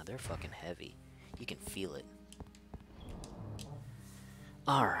right now. They're fucking heavy. You can feel it.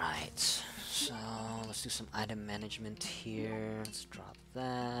 Alright. So, let's do some item management here. Let's drop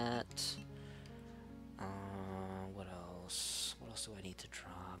that. What else? What else do I need to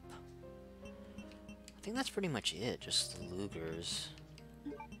drop? I think that's pretty much it. Just the Lugers.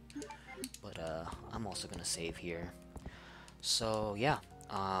 But, I'm also gonna save here. So, yeah.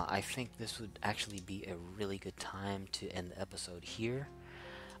 I think this would actually be a really good time to end the episode here.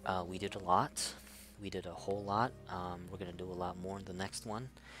 We did a lot. We did a whole lot. We're going to do a lot more in the next one.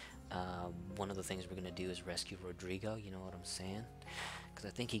 One of the things we're going to do is rescue Rodrigo, you know what I'm saying? Because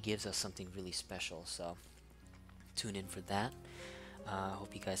I think he gives us something really special, so tune in for that.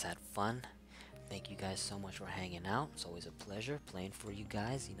 Hope you guys had fun. Thank you guys so much for hanging out. It's always a pleasure playing for you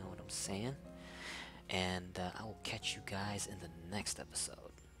guys, you know what I'm saying? And I will catch you guys in the next episode.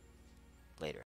 Later.